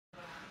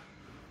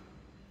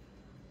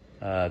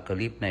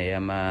Clip này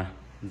em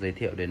giới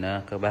thiệu đến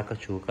các bác, các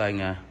chú, các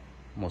anh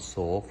một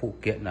số phụ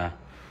kiện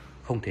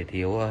không thể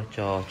thiếu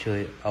cho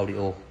chơi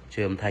audio,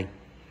 chơi âm thanh.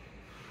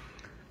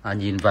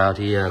 Nhìn vào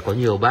thì có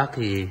nhiều bác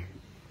thì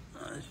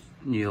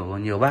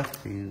nhiều bác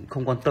thì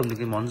không quan tâm đến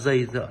cái món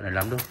dây dợ này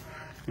lắm đâu,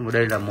 nhưng mà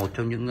đây là một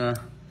trong những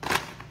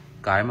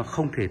cái mà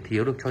không thể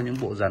thiếu được cho những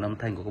bộ dàn âm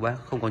thanh của các bác.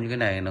 Không có những cái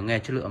này nó nghe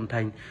chất lượng âm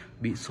thanh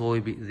bị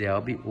xôi, bị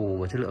réo, bị ù,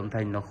 và chất lượng âm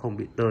thanh nó không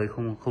bị tơi,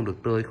 không được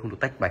tơi, không được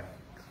tách bạch.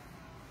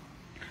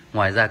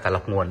 Ngoài ra cả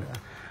lọc nguồn nữa.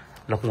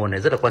 Lọc nguồn này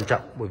rất là quan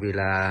trọng, bởi vì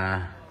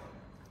là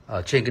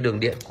ở trên cái đường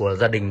điện của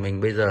gia đình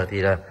mình bây giờ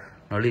thì là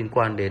nó liên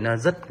quan đến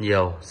rất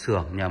nhiều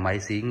xưởng, nhà máy,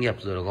 xí nghiệp,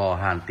 rồi là gò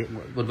hàn, tiện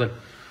lợi, vân vân,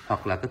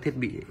 hoặc là các thiết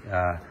bị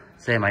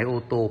xe máy,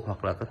 ô tô,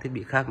 hoặc là các thiết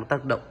bị khác nó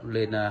tác động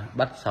lên,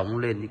 bắt sóng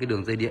lên những cái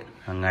đường dây điện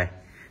hàng ngày,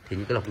 thì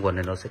những cái lọc nguồn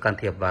này nó sẽ can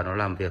thiệp và nó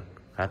làm việc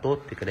khá tốt.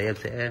 Thì cái đấy em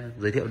sẽ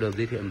giới thiệu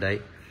đấy.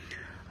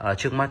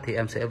 Trước mắt thì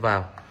em sẽ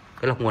vào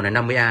cái lọc nguồn này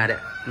 50A đấy,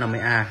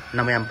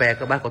 50A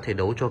các bác có thể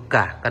đấu cho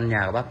cả căn nhà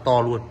các bác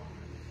to luôn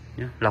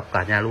nhé, lọc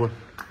cả nhà luôn.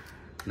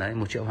 Đấy,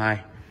 1,2 triệu.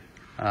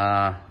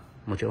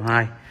 1,2 triệu.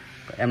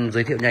 Em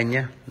giới thiệu nhanh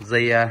nhé.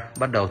 Dây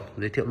bắt đầu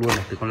giới thiệu luôn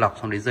này, từ con lọc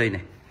xong đến dây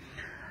này.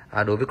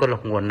 Đối với con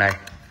lọc nguồn này,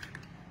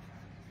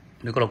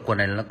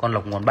 là con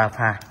lọc nguồn 3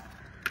 pha,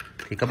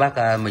 thì các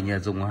bác mình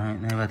dùng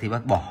hay thì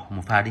bác bỏ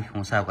một pha đi,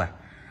 không sao cả.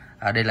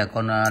 Đây là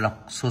con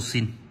lọc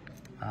Sosin,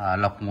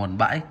 lọc nguồn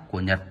bãi của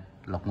Nhật,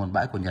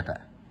 ạ.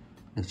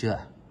 Được chưa ạ?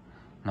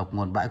 Lọc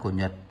nguồn bãi của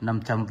Nhật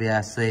 500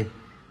 VAC.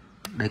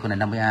 Đây con này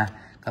 50A.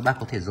 Các bác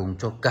có thể dùng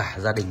cho cả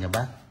gia đình nhà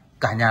bác,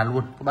 cả nhà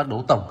luôn. Các bác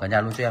đấu tổng cả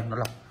nhà luôn cho em. Nó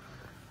lọc.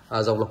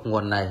 Dòng lọc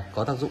nguồn này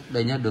có tác dụng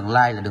đây nhá. Đường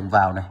line là đường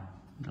vào này,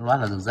 loát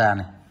là đường ra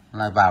này.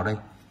 Line vào đây,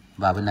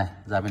 vào bên này,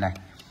 ra bên này.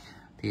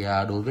 Thì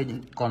đối với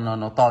những con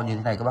nó to như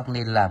thế này, các bác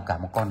nên làm cả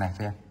một con này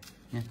cho em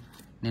nhé.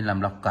 Nên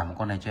làm lọc cả một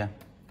con này cho em.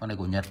 Con này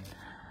của Nhật,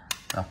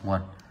 lọc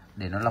nguồn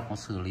để nó lọc, nó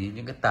xử lý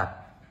những cái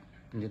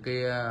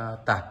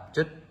tạp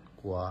chất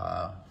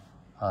của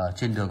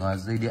trên đường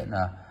dây điện.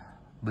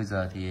 Bây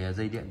giờ thì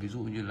dây điện ví dụ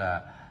như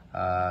là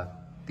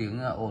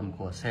tiếng ồn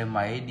của xe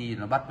máy đi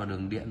nó bắt vào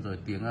đường điện, rồi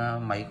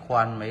tiếng máy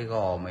khoan, máy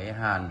gò, máy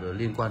hàn, rồi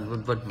liên quan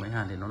vân vân. Máy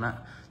hàn thì nó nặng,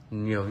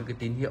 nhiều những cái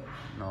tín hiệu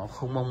nó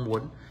không mong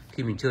muốn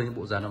khi mình chơi những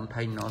bộ dàn âm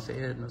thanh, nó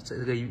sẽ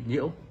gây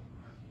nhiễu.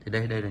 Thì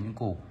đây là những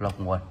củ lọc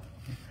nguồn.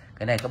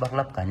 Cái này các bác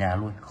lắp cả nhà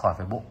luôn, khỏi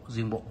phải bộ,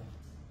 riêng bộ.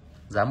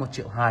 Giá 1,2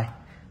 triệu.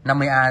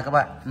 50A các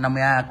bạn,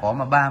 50A có,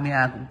 mà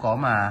 30A cũng có,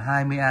 mà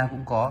 20A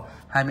cũng có.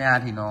 20A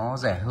thì nó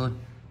rẻ hơn,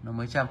 nó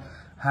mấy trăm.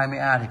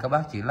 20A thì các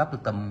bác chỉ lắp được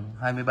tầm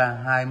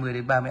 20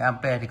 đến 30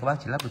 ampe, thì các bác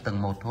chỉ lắp được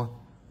tầng 1 thôi,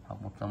 hoặc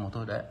tầng 1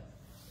 thôi đấy.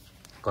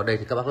 Còn đây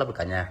thì các bác lắp được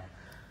cả nhà.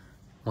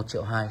 1,2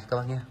 triệu các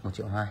bác nhé, 1,2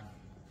 triệu.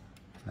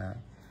 Đấy.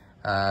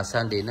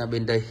 Sang đến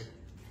bên đây,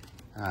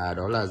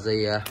 đó là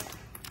dây,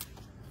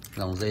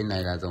 dòng dây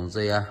này là dòng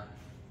dây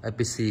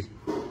FPC,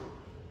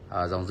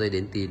 dòng dây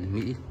đến từ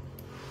Mỹ,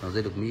 dòng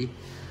dây được Mỹ.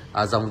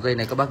 Dòng dây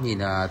này các bác nhìn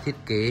thiết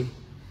kế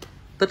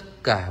tất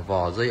cả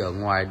vỏ dây ở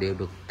ngoài đều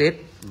được tết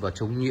và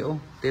chống nhiễu,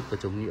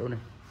 này,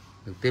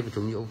 được tết và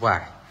chống nhiễu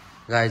vải,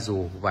 gai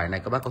dù. Vải này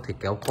các bác có thể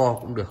kéo co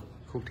cũng được,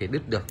 không thể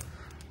đứt được.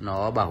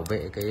 Nó bảo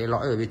vệ cái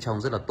lõi ở bên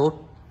trong rất là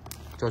tốt,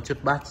 cho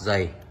chất bát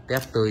dày,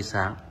 tép tơi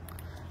sáng.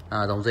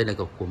 Dòng dây này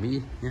của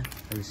Mỹ nhé,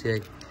 MCA.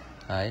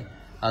 Đấy.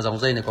 Dòng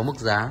dây này có mức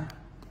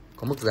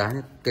giá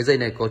nhé. Cái dây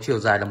này có chiều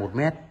dài là 1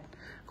 mét,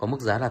 có mức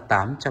giá là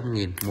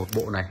 800.000 một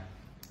bộ này,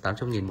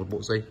 800.000 một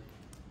bộ dây.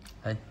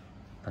 Đây,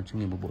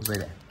 800.000 một bộ dây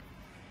này.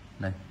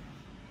 Đây,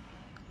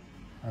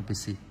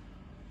 APC.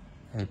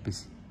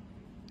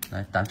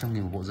 Đấy,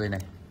 800.000 một bộ dây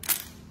này.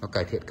 Nó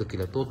cải thiện cực kỳ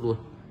là tốt luôn.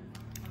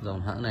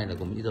 Dòng hãng này là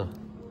của Mỹ rồi.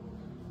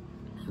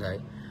 Đấy.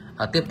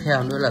 Tiếp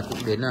theo nữa là cũng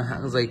đến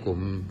hãng dây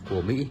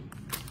của Mỹ.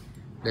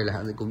 Đây là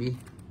hãng dây của Mỹ.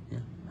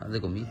 Hãng dây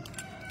của Mỹ.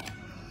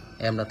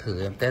 Em đã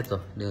thử, em test rồi,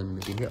 nên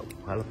tín hiệu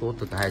khá là tốt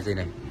từ cả hai dây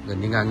này,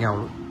 gần như ngang nhau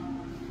luôn.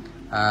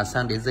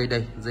 Sang đến dây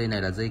đây, dây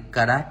này là dây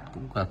Cadat,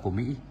 cũng là của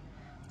Mỹ.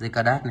 Dây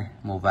Cadat này,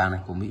 màu vàng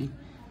này của Mỹ.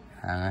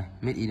 Hàng này,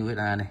 made in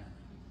USA này,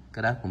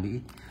 Cadat của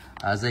Mỹ.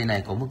 Dây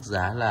này có mức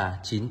giá là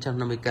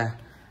 950k.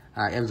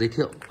 Em giới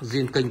thiệu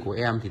riêng kênh của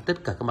em thì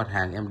tất cả các mặt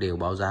hàng em đều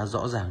báo giá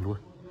rõ ràng luôn.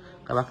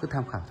 Các bác cứ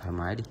tham khảo thoải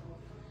mái đi.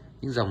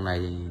 Những dòng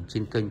này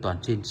trên kênh toàn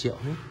trên triệu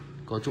hết,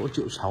 có chỗ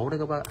 1,6 triệu đấy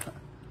các bác ạ.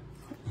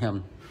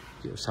 Em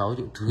 1,6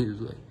 triệu, 1,4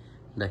 triệu.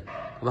 Đây,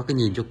 các bác cứ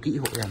nhìn cho kỹ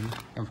hộ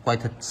em quay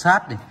thật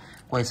sát này,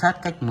 quay sát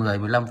cách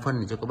 10-15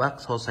 phân để cho các bác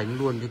so sánh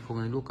luôn, chứ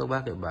không đến lúc các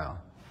bác lại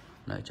bảo.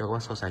 Đấy, cho các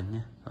bác so sánh nhé,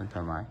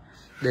 thoải mái.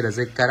 Đây là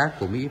dây Cadat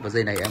của Mỹ, và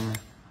dây này em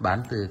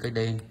bán từ cách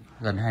đây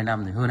gần 2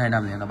 năm rồi, hơn 2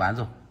 năm thì em đã bán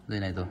rồi, dây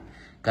này rồi.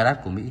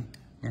 Cadat của Mỹ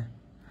nhé.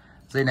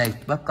 Dây này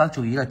các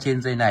chú ý là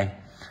trên dây này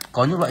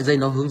có những loại dây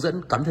nó hướng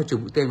dẫn cắm theo chiều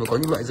mũi tên, và có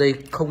những loại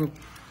dây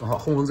họ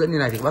không hướng dẫn như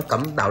này thì các bác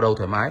cắm đảo đầu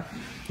thoải mái.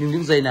 Nhưng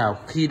những dây nào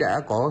khi đã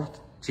có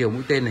chiều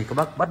mũi tên này, các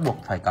bác bắt buộc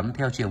phải cắm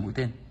theo chiều mũi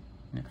tên.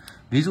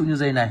 Ví dụ như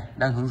dây này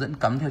đang hướng dẫn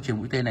cắm theo chiều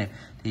mũi tên này,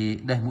 thì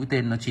đây mũi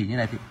tên nó chỉ như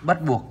này, thì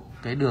bắt buộc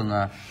cái đường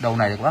đầu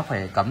này thì các bác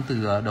phải cắm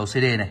từ đầu CD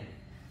này,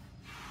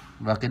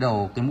 và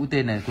cái mũi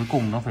tên này cuối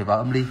cùng nó phải vào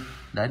âm ly.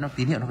 Đấy, nó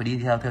tín hiệu nó phải đi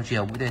theo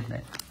chiều mũi tên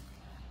đấy.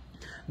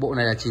 Bộ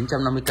này là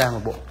 950k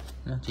một bộ,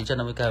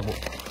 950k một bộ.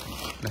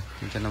 Đây,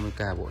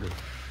 950k bộ đây.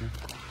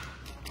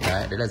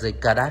 Đấy, đấy là dây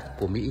Cadat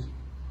của Mỹ.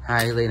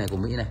 Hai cái dây này của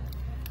Mỹ này.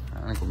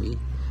 Này của Mỹ.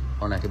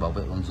 Con này thì bảo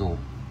vệ bằng dù.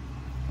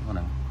 Con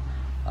này.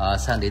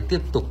 Sang đến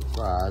tiếp tục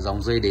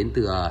dòng dây đến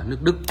từ nước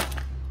Đức.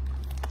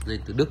 Dây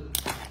từ Đức.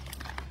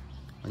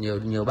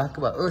 Nhiều bác các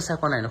bảo sao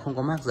con này nó không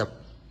có mác dập.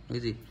 Cái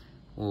gì?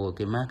 Ồ,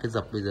 cái mác cái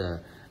dập bây giờ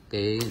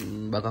cái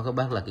báo cáo các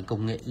bác là cái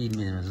công nghệ in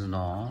bây giờ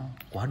nó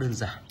quá đơn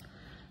giản.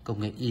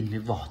 Công nghệ in với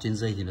vỏ trên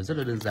dây thì nó rất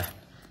là đơn giản.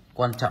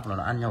 Quan trọng là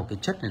nó ăn nhau cái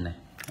chất này này,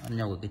 nó ăn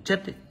nhau cái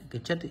chất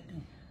ấy,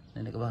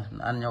 Đây này các bạn,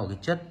 nó ăn nhau cái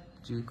chất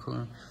chứ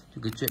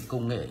cái chuyện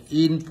công nghệ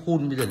in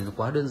phun bây giờ thì nó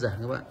quá đơn giản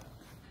các bạn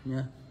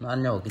nhá. Nó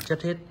ăn nhau cái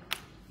chất hết.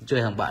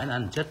 Chơi hàng bãi nó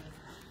ăn chất.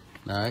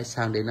 Đấy,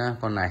 sang đến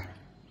con này.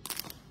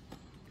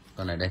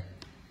 Con này đây.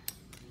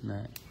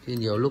 Đấy. Thì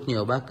nhiều lúc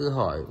nhiều bác cứ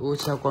hỏi ôi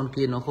sao con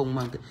kia nó không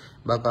mang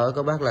báo cáo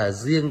các bác là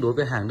riêng đối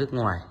với hàng nước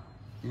ngoài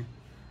nhé.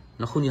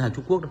 Nó không như hàng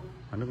Trung Quốc đâu,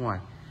 hàng nước ngoài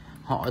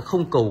họ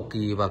không cầu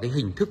kỳ vào cái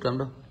hình thức lắm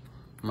đâu,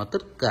 mà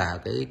tất cả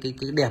cái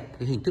đẹp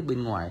cái hình thức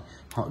bên ngoài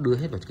họ đưa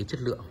hết vào cái chất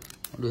lượng,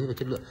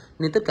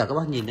 nên tất cả các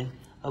bác nhìn đây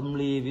âm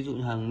ly ví dụ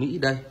như hàng Mỹ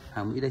đây,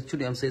 chút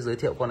nữa em sẽ giới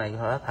thiệu con này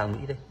hàng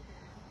Mỹ đây.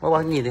 Các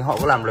bác nhìn thì họ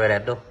có làm lòe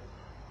đẹp đâu,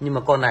 nhưng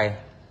mà con này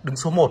đứng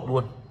số 1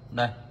 luôn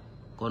đây.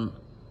 Con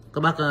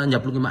các bác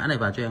nhập luôn cái mã này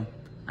vào cho em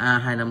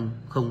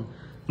A250,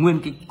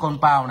 nguyên cái con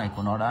bao này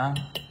của nó đã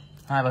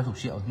 20-30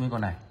 triệu nguyên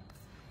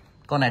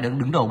con này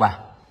đứng đầu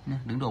bảng nhé,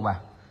 đứng đầu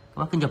bảng. Các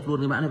bác cứ nhập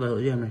luôn cái mã này vào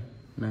cho em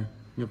này,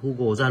 nhập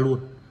Google ra luôn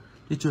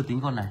chứ chưa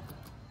tính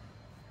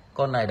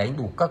con này đánh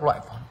đủ các loại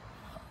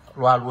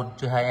loa luôn,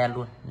 chơi high-end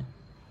luôn nhé.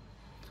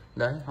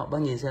 Đấy, họ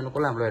bác nhìn xem nó có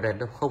làm lòe đẹp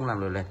đâu, không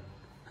làm lòe đẹp,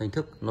 hình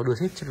thức nó đưa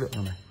hết chất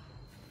lượng này.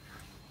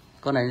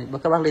 Con này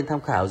các bác lên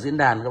tham khảo diễn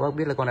đàn các bác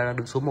biết là con này là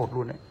đứng số 1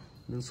 luôn đấy,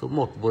 đứng số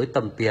 1 với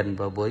tầm tiền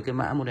và với cái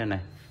mã model này.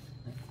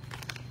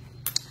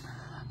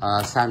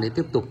 Sang đến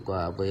tiếp tục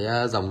với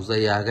dòng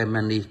dây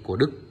Germany của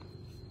Đức.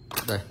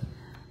 Đây,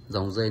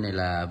 dòng dây này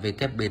là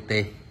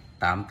WBT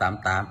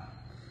 888,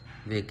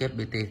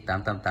 WBT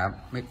 888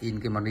 made in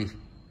Germany.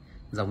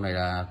 Dòng này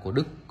là của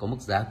Đức, có mức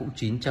giá cũng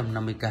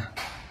 950k,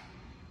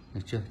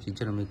 được chưa?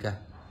 950k.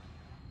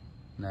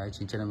 Đấy,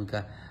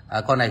 950k.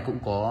 Con này cũng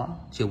có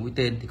chiều mũi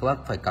tên thì các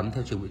bác phải cắm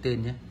theo chiều mũi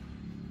tên nhé.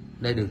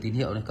 Đây đường tín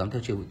hiệu này, cắm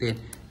theo chiều mũi tên.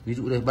 Ví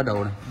dụ đây bắt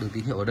đầu này, đường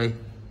tín hiệu ở đây,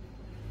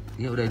 tín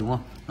hiệu ở đây đúng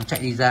không? Nó chạy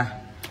đi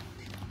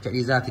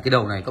ra thì cái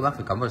đầu này các bác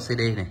phải cắm vào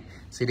CD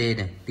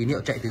này, tín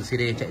hiệu chạy từ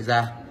CD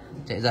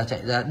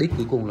chạy ra đích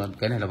cuối cùng là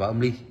cái này là vào âm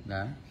ly.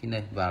 Đấy, khi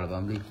này vào là vào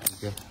âm ly.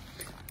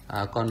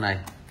 Okay. Con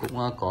này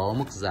cũng có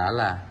mức giá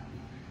là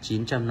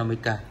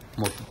 950k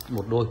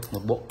một đôi,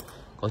 một bộ,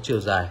 có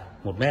chiều dài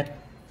 1 mét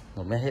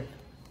hết,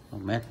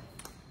 1 mét.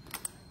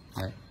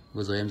 Đấy,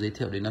 vừa rồi em giới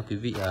thiệu đến quý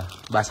vị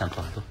 3 sản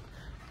phẩm thôi.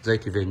 Dây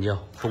thì về nhiều,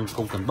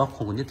 không cần bóc,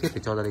 không có nhất thiết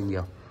phải cho gia đình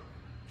nhiều.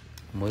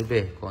 Mới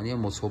về có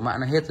những một số mã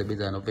nó hết rồi, bây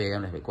giờ nó về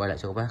em lại phải quay lại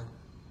cho các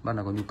bác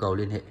nào có nhu cầu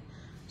liên hệ.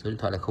 Số điện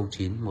thoại là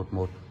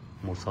 0911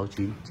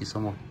 169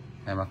 961.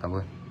 Em cảm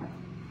ơn.